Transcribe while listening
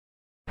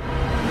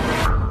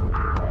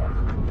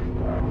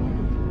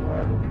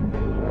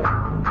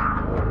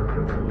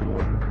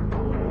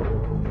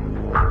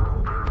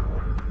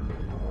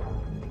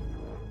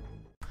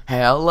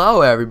Hello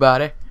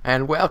everybody,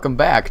 and welcome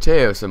back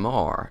to some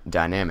more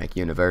Dynamic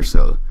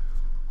Universal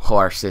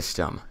Horror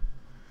System.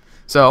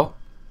 So,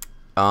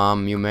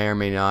 you may or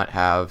may not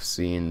have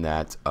seen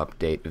that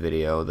update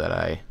video that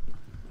I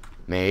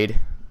made.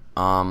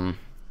 It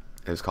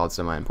was called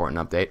Semi-Important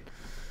Update.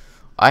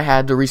 I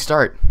had to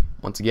restart,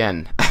 once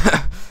again.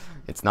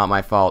 It's not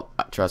my fault,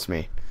 trust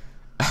me.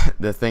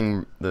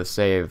 The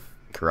save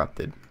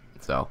corrupted,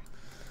 so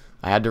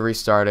I had to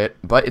restart it,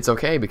 but it's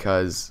okay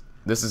because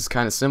this is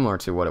kind of similar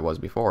to what it was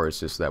before. It's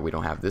just that we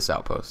don't have this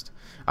outpost.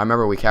 I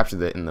remember we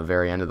captured it in the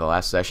very end of the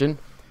last session.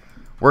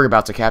 We're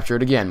about to capture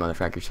it again,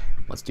 motherfuckers.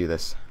 Let's do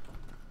this.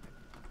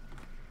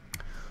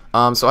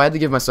 So I had to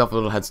give myself a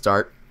little head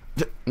start.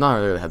 Not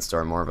really a head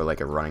start, more of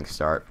a running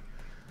start.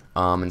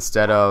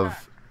 Instead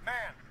of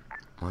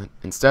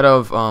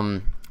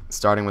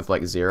starting with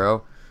like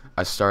 0,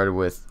 I started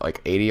with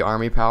like 80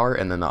 army power,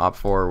 and then the op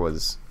 4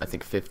 was I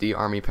think 50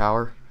 army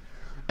power.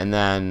 And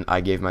then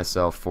I gave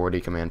myself 40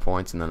 command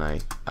points, and then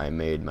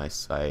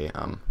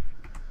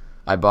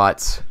I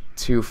bought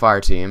 2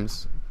 fire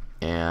teams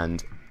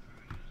and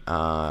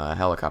a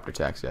helicopter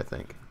taxi, I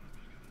think.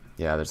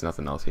 Yeah, there's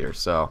nothing else here.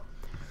 So,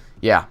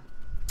 yeah.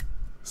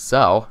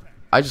 So,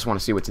 I just want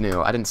to see what's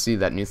new. I didn't see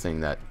that new thing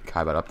that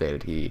Kaibot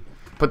updated. He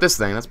put this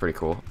thing. That's pretty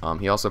cool.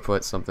 He also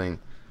put something,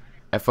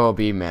 FOB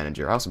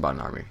manager. I also bought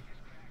an army.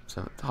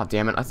 So, oh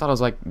damn it! I thought it was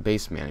like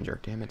base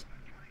manager. Damn it.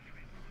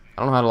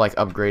 I don't know how to like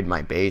upgrade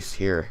my base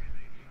here,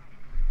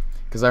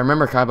 because I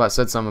remember Kaibot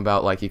said something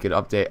about like you could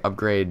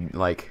upgrade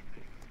like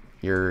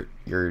your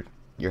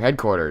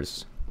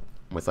headquarters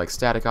with like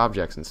static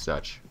objects and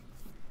such,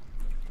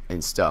 but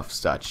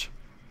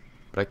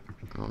I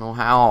don't know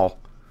how.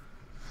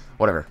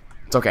 Whatever,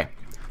 it's okay.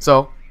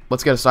 So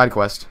let's get a side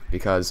quest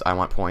because I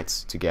want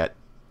points to get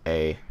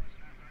a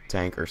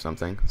tank or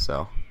something.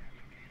 So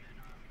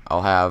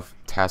I'll have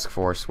task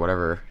force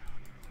whatever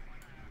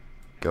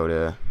go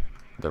to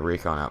the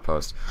recon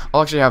outpost.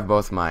 I'll actually have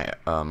both my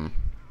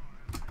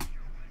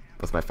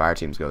fire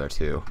teams go there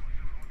too.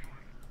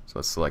 So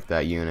let's select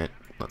that unit.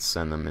 Let's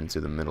send them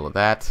into the middle of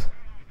that.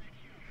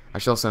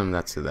 Actually, I'll send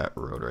them to that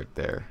road right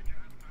there.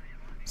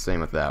 Same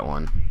with that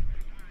one.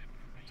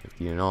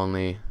 50 unit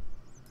only.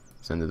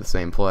 Send to the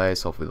same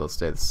place. Hopefully they'll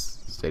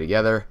stay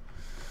together.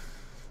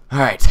 All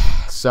right.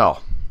 So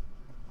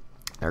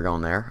they're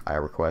going there. I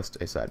request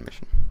a side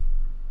mission.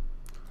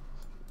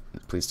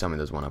 Please tell me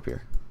there's one up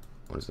here.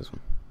 What is this one?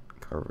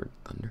 Covered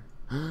thunder.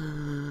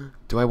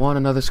 Do I want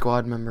another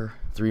squad member?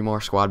 3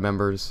 more squad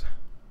members?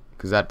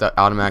 Because that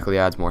automatically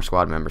adds more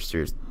squad members to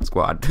your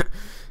squad.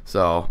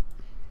 So,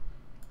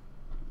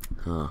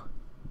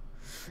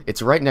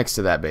 it's right next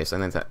to that base. I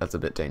think that's a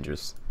bit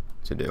dangerous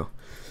to do.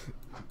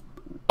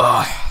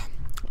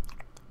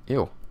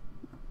 Ew.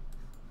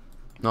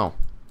 No.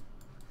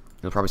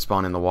 It'll probably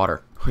spawn in the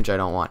water, which I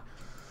don't want.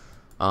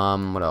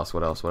 What else?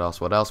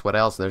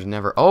 There's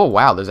never... Oh,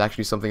 wow, there's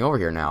actually something over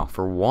here now.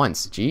 For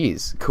once.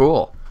 Jeez.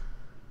 Cool.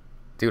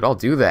 Dude, I'll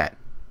do that.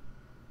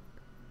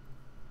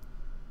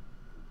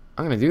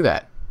 I'm gonna do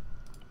that.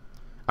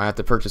 I have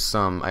to purchase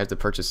some...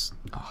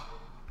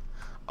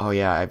 Oh,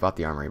 yeah, I bought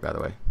the armory, by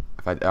the way.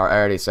 I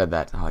already said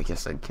that. Oh, I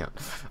guess I can't.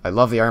 I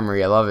love the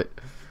armory. I love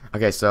it.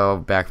 Okay,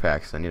 so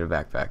backpacks. I need a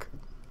backpack.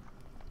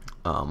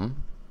 I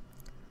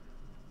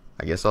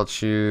guess I'll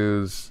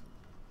choose...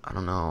 I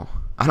don't know.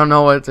 I don't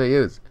know what to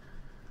use.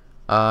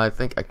 I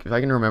think if I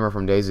can remember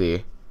from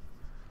DayZ,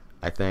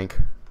 I think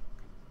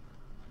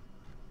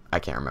I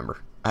can't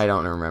remember. I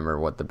don't remember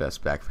what the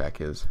best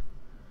backpack is.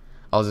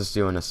 I'll just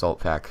do an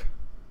assault pack.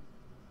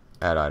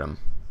 Add item,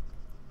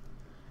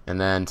 and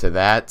then to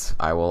that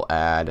I will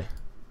add.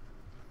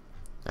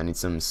 I need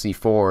some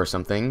C4 or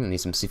something. I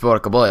need some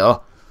C4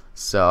 caballo.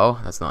 So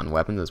that's not in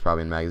weapons. That's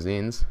probably in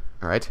magazines.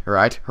 All right.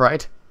 That's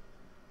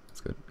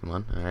good. Come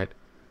on. All right.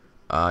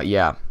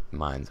 Yeah.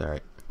 Mines,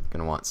 alright.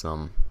 Gonna want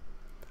some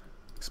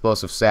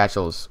explosive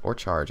satchels or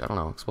charge. I don't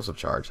know. Explosive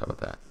charge. How about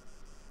that?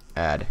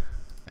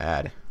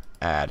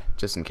 Add.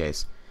 Just in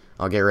case.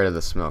 I'll get rid of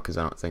the smoke because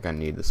I don't think I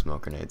need the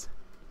smoke grenades.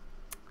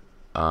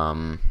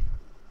 Alright,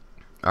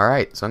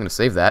 so I'm gonna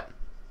save that.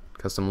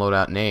 Custom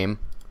loadout name.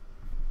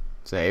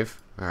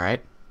 Save.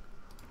 Alright.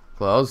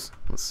 Close.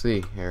 Let's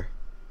see here.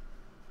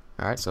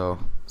 Alright, so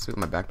let's see what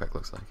my backpack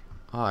looks like.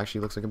 Oh, it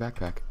actually looks like a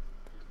backpack.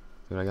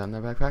 What I got in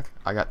that backpack?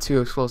 I got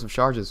 2 explosive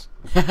charges.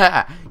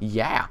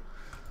 Yeah.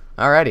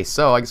 Alrighty,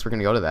 so I guess we're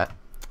gonna go to that.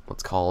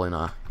 Let's call in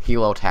a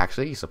helo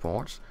taxi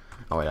supports.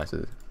 Oh wait, I have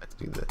to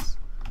do this.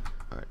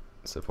 Alright,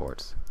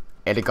 supports.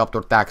 Helicopter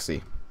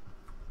taxi.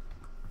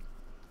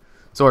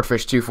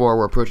 Swordfish 2-4,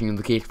 we're approaching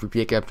the case for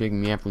pickup. They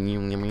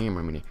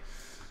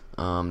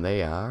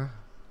are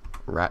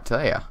right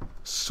there.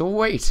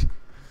 Sweet.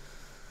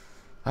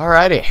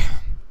 Alrighty.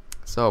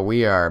 So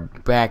we are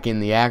back in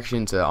the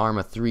action to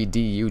Arma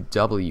 3D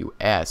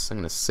UWS. I'm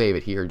going to save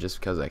it here just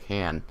because I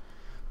can.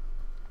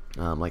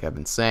 Like I've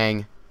been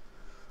saying,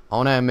 I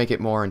want to make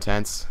it more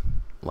intense,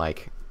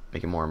 like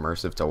make it more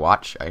immersive to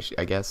watch,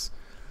 I guess.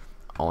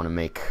 I want to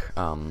make,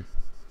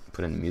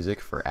 put in music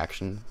for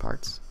action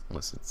parts,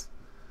 unless it's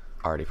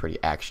already pretty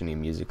actiony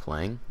music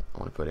playing. I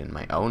want to put in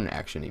my own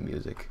actiony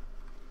music.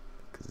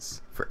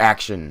 Because for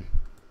action.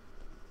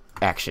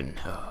 Action.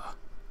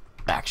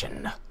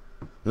 Action.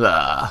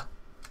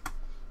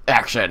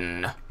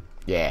 Action.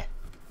 Yeah.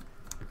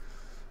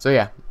 So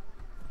yeah.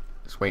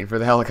 Just waiting for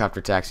the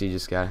helicopter taxi.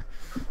 Just gotta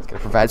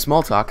provide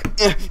small talk.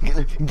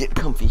 Get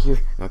comfy here.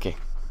 Okay.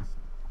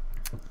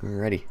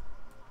 We're ready.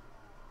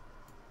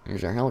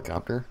 Here's our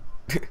helicopter.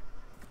 What's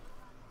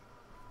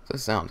that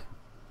sound?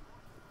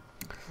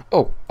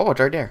 Oh, it's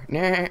right there.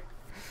 Nah.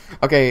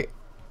 Okay.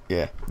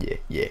 Yeah.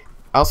 I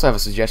also have a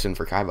suggestion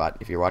for Kaibot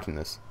if you're watching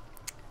this.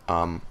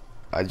 I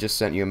just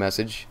sent you a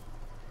message,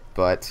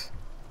 but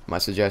my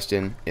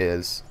suggestion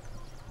is,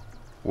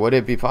 would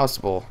it be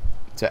possible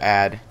to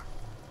add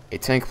a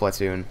tank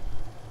platoon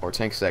or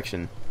tank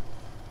section?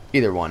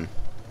 Either one.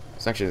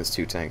 A section is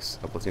 2 tanks.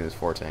 A platoon is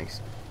 4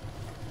 tanks.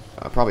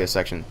 Probably a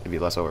section to be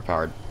less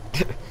overpowered.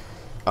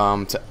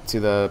 To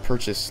the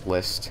purchase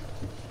list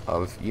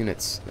of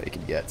units that you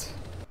could get,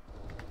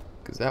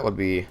 because that would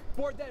be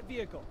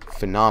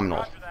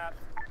phenomenal.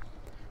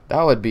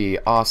 That would be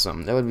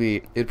awesome. That would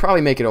be. It'd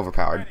probably make it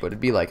overpowered, but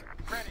it'd be like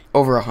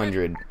over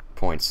 100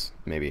 points,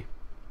 maybe.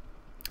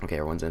 Okay,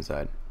 everyone's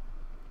inside.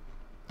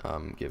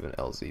 Give an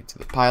LZ to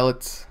the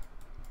pilot.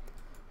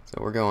 So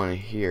we're going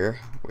here.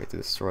 Wait to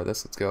destroy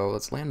this. Let's go.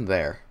 Let's land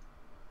there.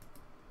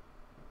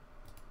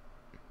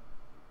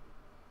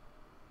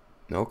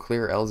 No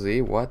clear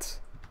LZ. What?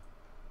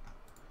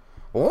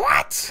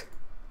 What?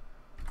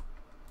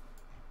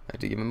 I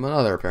had to give him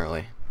another,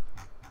 apparently.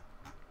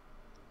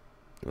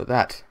 Look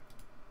at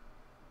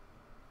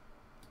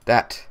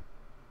that.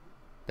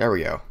 There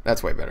we go.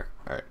 That's way better.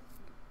 Alright.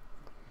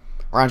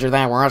 Roger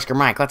that. We're Oscar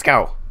Mike. Let's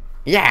go.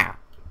 Yeah!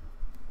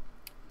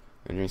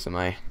 I'm gonna drink some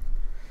of my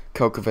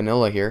Coke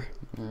vanilla here.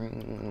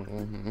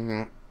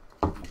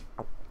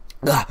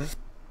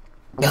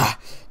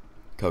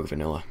 Coke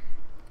vanilla.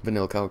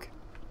 Vanilla Coke.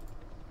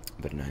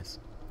 Very nice.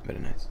 Very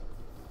nice.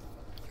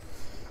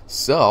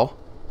 So,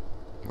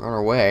 we're on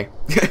our way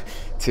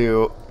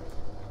to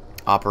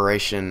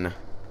Operation...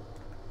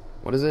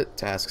 What is it?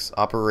 Tasks.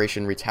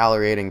 Operation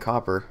Retaliating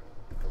Copper.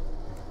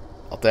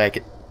 I'll take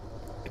it.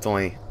 It's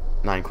only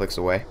 9 clicks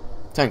away.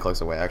 10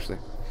 clicks away, actually.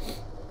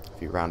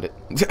 If you round it.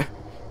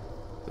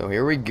 So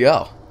here we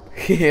go.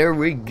 Here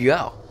we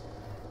go.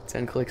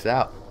 10 clicks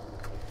out.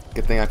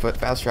 Good thing I put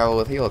fast travel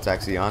with helo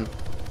taxi on.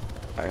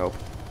 I hope.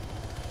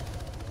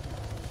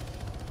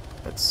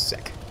 That's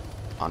sick.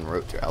 En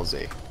route to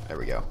LZ. There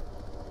we go.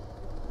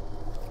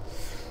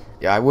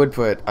 Yeah, I would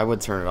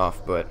turn it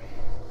off, but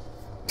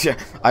yeah,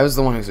 I was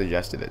the one who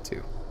suggested it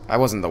too. I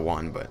wasn't the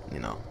one, but you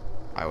know,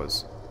 I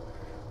was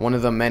one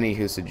of the many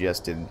who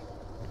suggested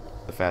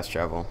the fast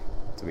travel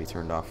to be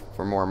turned off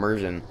for more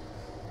immersion,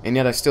 and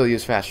yet I still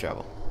use fast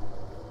travel.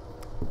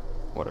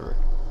 Whatever.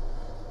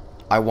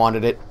 I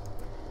wanted it.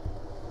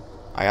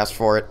 I asked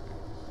for it.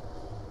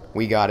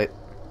 We got it.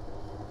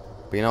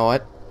 But you know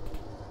what?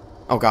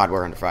 Oh god,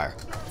 we're under fire.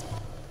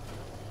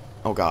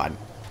 Oh god.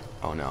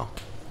 Oh no.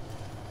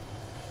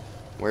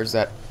 Where's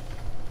that?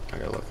 I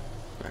gotta look.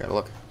 I gotta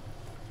look.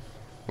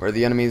 Where are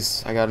the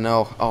enemies? I gotta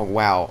know. Oh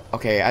wow.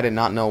 Okay, I did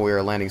not know we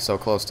were landing so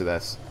close to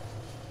this.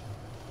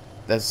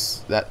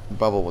 That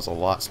bubble was a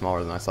lot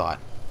smaller than I thought.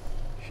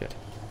 Shit.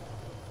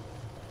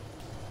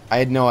 I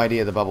had no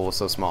idea the bubble was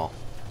so small.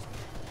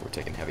 We're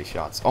taking heavy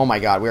shots. Oh my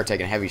god, we are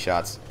taking heavy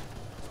shots.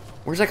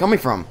 Where's that coming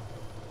from?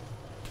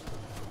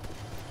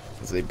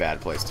 This is a bad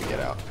place to get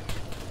out.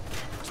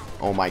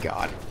 Oh my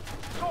god.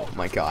 Oh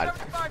my god.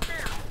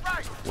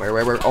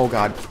 Where? Oh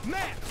god.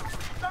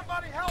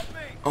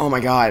 Oh my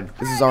god.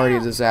 This is already a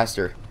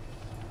disaster.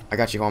 I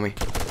got you, homie.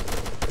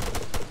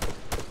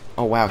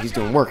 Oh wow, he's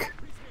doing work.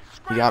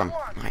 He got him.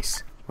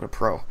 Nice. What a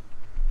pro.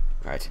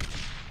 Alright.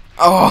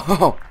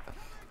 Oh!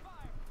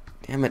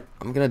 Damn it.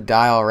 I'm gonna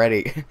die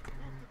already.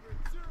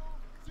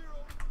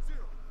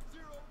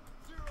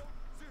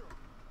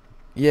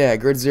 Yeah,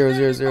 grid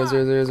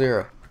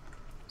 00000.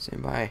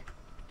 Stand by.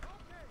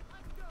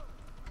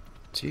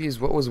 Jeez,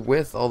 what was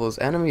with all those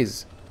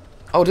enemies?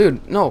 Oh,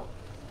 dude, no.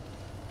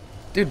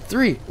 Dude,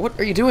 3, what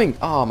are you doing?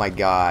 Oh my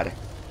god.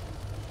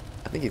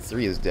 I think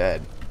 3 is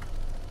dead.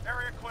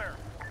 Area clear.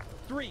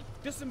 3,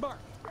 disembark.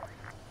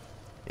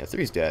 Yeah,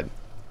 3 is dead.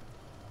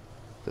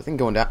 The thing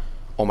going down.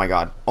 Oh my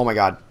god. Oh my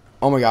god.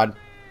 Oh my god.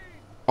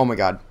 Oh my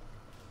god.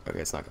 Okay,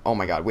 it's not. Oh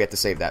my god, we have to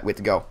save that. We have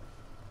to go.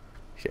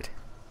 Shit.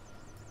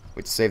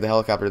 We have to save the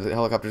helicopter. The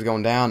helicopter's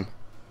going down.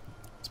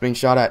 It's being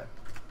shot at.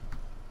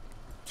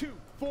 2,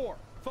 4,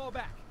 fall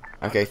back.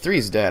 Okay, 3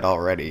 is dead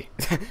already.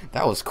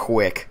 That was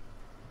quick.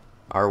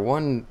 Our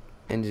one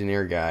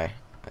engineer guy,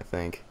 I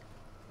think.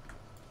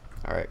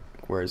 Alright,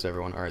 where is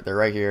everyone? Alright, they're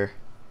right here.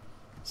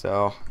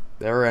 So,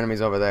 there are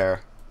enemies over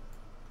there.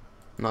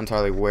 I'm not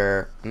entirely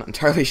where. I'm not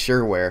entirely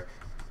sure where.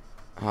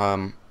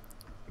 I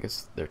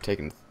guess they're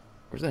taking...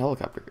 Where's the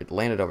helicopter? It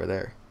landed over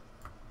there.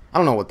 I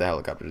don't know what the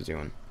helicopter's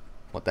doing.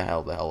 What the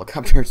hell the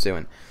helicopter's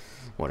doing.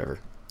 Whatever.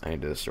 I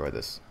need to destroy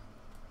this.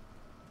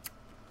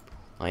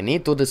 I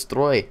need to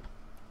destroy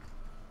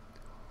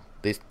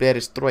this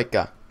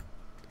perestroika.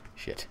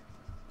 Shit.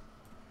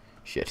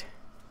 Shit.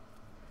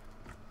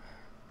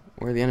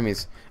 Where are the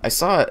enemies? I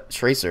saw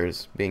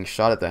tracers being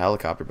shot at the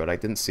helicopter, but I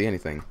didn't see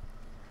anything.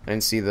 I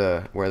didn't see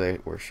where they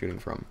were shooting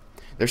from.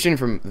 They're shooting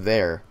from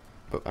there,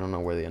 but I don't know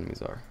where the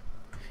enemies are.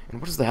 And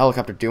what is the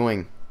helicopter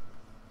doing?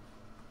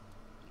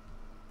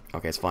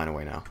 Okay, it's flying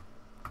away now.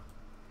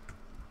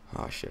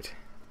 Oh, shit.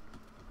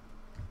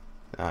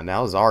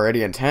 Now it's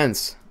already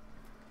intense.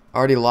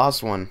 Already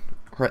lost one.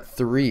 We're at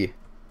 3.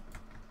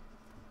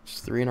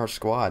 Just 3 in our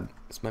squad.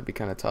 This might be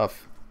kind of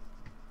tough.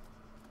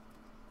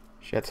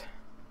 Shit.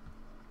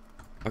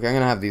 Okay, I'm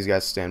gonna have these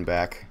guys stand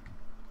back.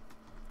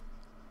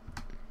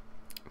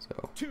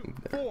 So 2,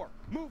 4,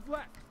 move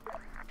left.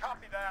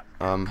 Copy that.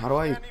 How do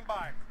I? Standing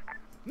by.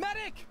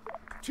 Medic.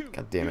 2.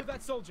 God damn it.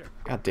 That soldier.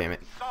 God damn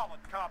it. Solid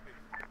copy.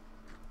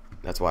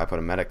 That's why I put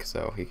a medic,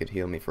 so he could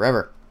heal me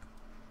forever.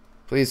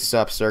 Please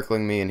stop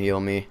circling me and heal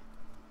me.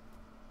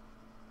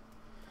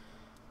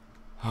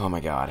 Oh my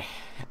god.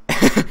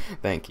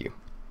 Thank you.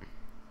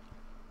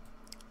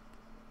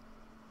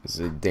 This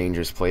is a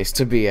dangerous place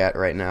to be at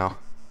right now.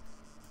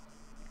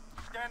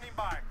 Standing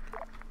by.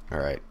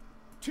 Alright.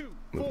 2,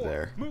 Move 4,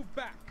 there. move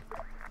back.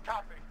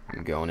 Copy.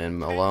 I'm going in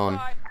Standing alone.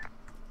 by.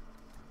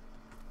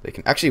 They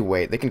can actually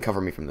wait. They can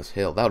cover me from this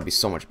hill. That would be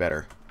so much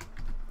better.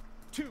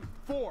 2,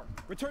 4,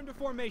 return to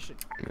formation.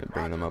 I'm gonna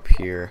bring them up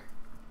here.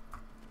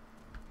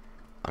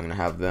 I'm gonna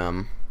have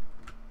them.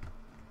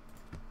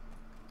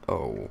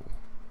 Oh.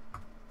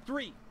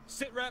 3,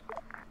 sit rep.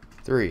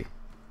 3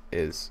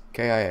 is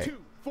KIA. 2,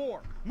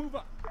 4, move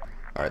up.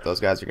 Alright, those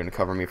guys are gonna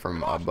cover me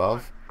from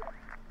above.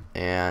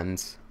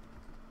 And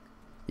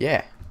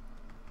yeah.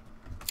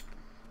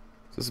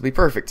 So this will be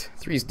perfect.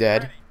 3's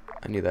dead.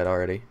 I knew that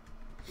already.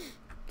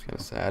 It's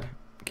kinda sad.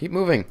 Keep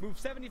moving. Move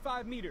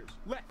 75 meters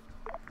left.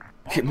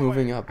 Keep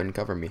moving up and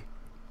cover me.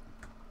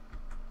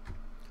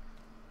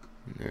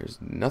 There's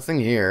nothing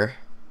here,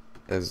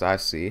 as I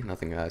see.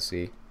 Nothing I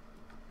see.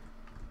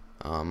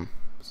 So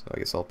I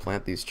guess I'll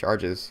plant these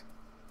charges.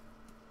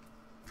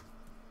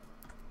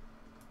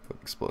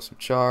 Put explosive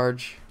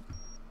charge.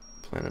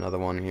 Plant another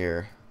one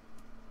here.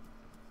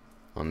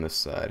 On this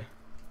side.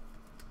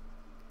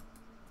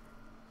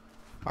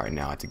 Alright,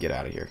 now I have to get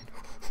out of here.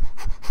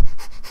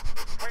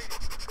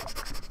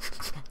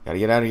 Gotta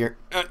get out of here.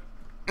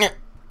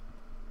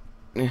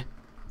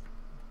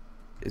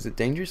 Is it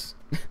dangerous?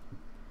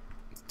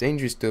 It's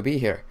dangerous to be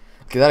here.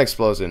 Okay, that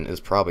explosion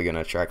is probably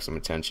gonna attract some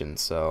attention,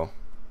 so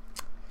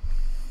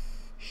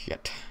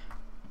shit.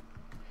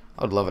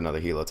 I would love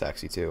another helo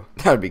taxi too.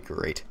 That would be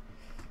great.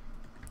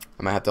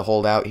 I might have to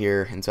hold out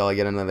here until I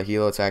get another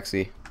helo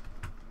taxi.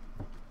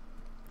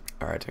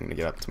 Alright, I'm gonna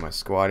get up to my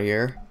squad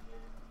here.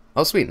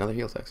 Oh sweet, another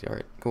helo taxi.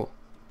 Alright, cool.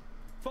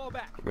 Fall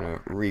back. We're gonna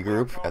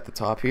regroup at the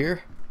top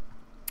here.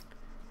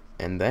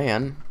 And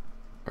then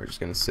we're just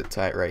gonna sit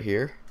tight right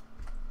here.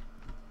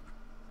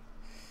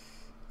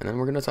 And then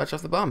we're gonna touch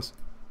off the bombs.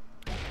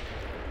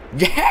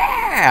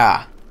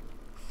 Yeah!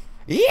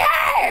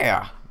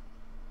 Yeah!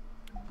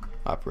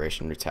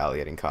 Operation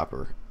Retaliating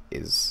Copper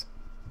is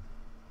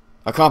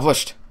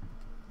accomplished.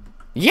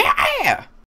 Yeah!